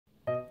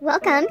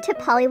Welcome to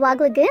Pollywog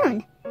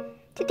Lagoon.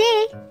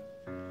 Today,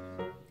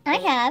 I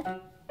have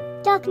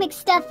Doc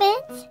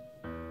McStuffins,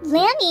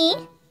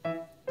 Lammy,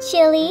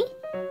 Chili,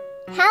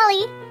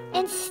 Hallie,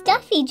 and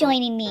Stuffy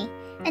joining me.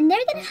 And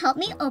they're going to help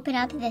me open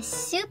up this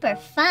super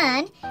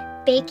fun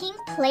baking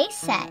play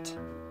set.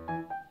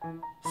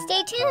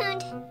 Stay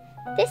tuned.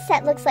 This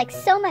set looks like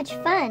so much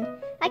fun.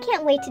 I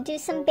can't wait to do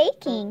some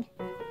baking.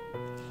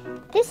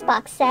 This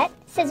box set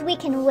says we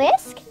can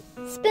whisk,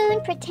 spoon,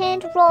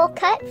 pretend, roll,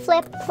 cut,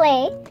 flip,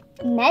 play,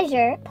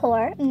 measure,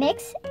 pour,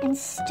 mix, and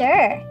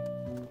stir.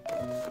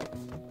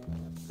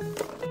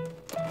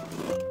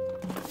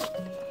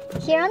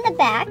 Here on the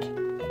back,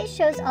 it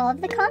shows all of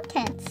the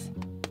contents.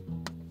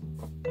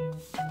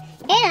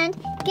 And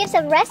gives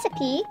a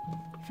recipe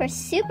for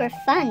super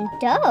fun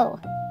dough.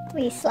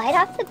 We slide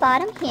off the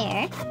bottom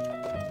here.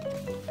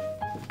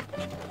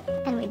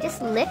 And we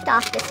just lift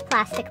off this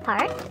plastic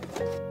part.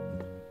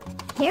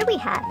 Here we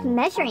have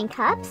measuring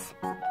cups.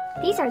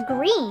 These are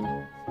green.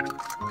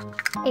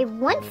 A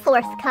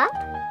 1/4 cup,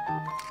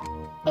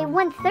 a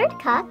 1/3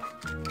 cup,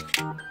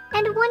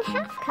 and a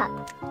 1/2 cup.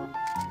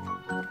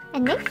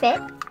 And they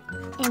fit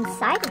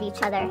inside of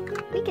each other.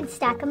 We can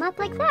stack them up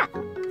like that.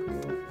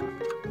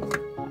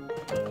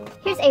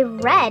 Here's a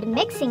red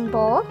mixing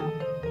bowl,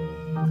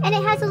 and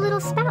it has a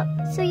little spout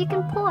so you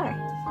can pour.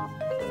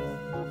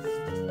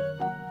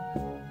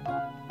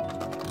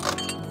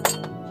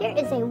 Here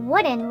is a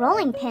wooden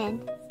rolling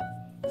pin,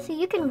 so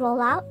you can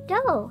roll out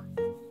dough.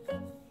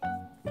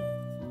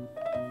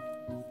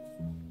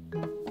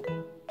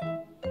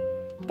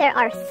 There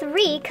are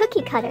 3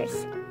 cookie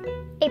cutters,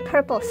 a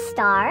purple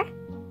star,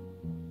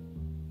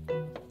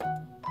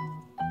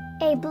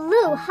 a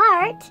blue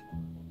heart,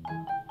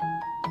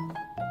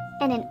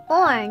 and an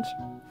orange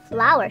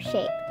flower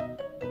shape.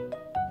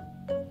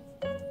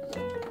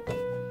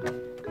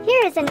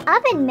 Here is an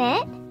oven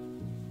mitt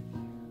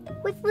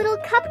with little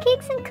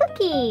cupcakes and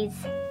cookies.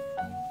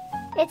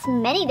 It's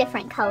many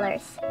different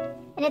colors,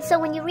 and it's so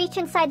when you reach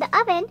inside the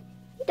oven,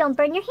 you don't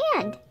burn your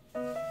hand.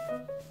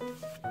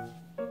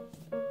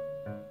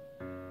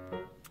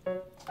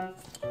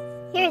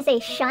 Here's a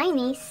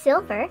shiny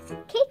silver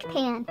cake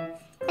pan,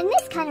 and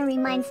this kind of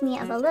reminds me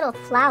of a little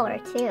flower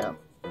too.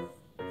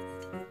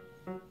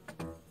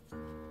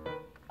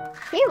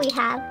 Here we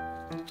have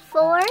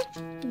 4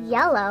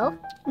 yellow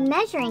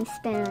measuring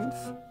spoons.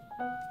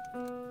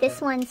 This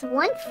one's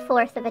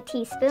 1/4 of a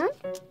teaspoon,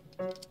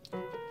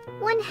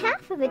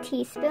 1/2 of a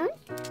teaspoon,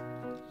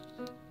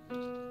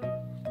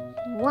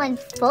 1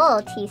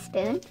 full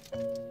teaspoon,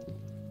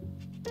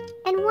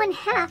 and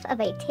 1/2 of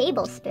a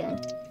tablespoon.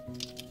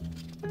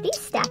 These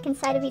stack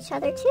inside of each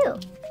other too.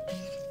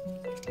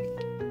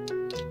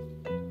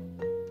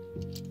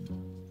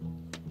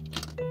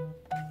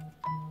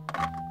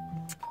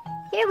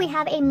 Here we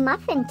have a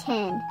muffin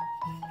tin,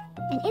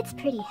 and it's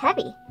pretty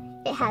heavy.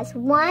 It has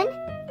 1,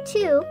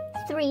 2,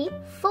 3,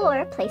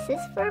 4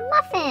 places for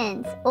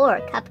muffins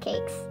or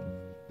cupcakes.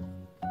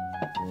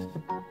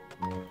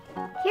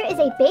 Here is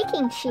a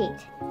baking sheet,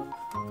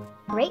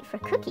 great for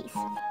cookies.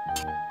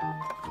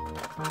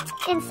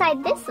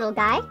 Inside this little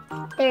guy,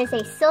 there is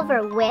a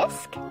silver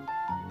whisk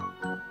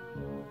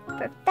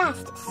for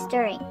fast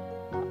stirring,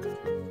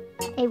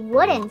 a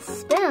wooden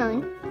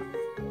spoon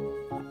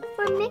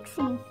for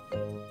mixing,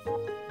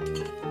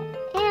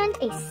 and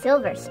a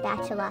silver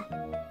spatula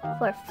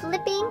for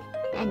flipping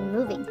and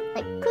moving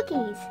like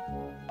cookies.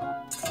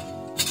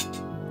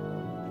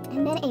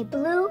 And then a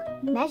blue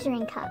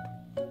measuring cup.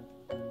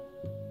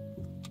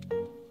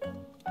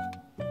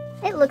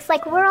 It looks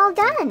like we're all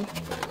done.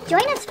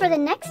 Join us for the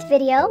next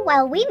video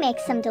while we make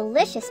some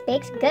delicious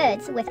baked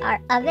goods with our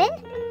oven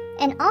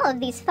and all of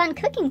these fun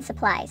cooking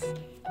supplies.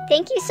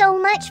 Thank you so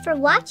much for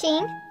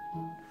watching.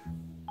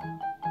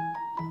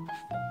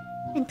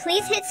 And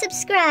please hit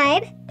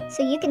subscribe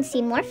so you can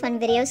see more fun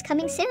videos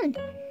coming soon.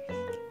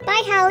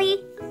 Bye,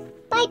 Hallie.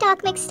 Bye,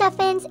 Doc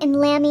McStuffins and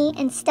Lammy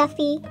and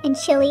Stuffy and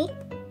Chili.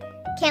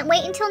 Can't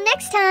wait until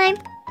next time.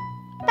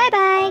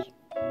 Bye-bye.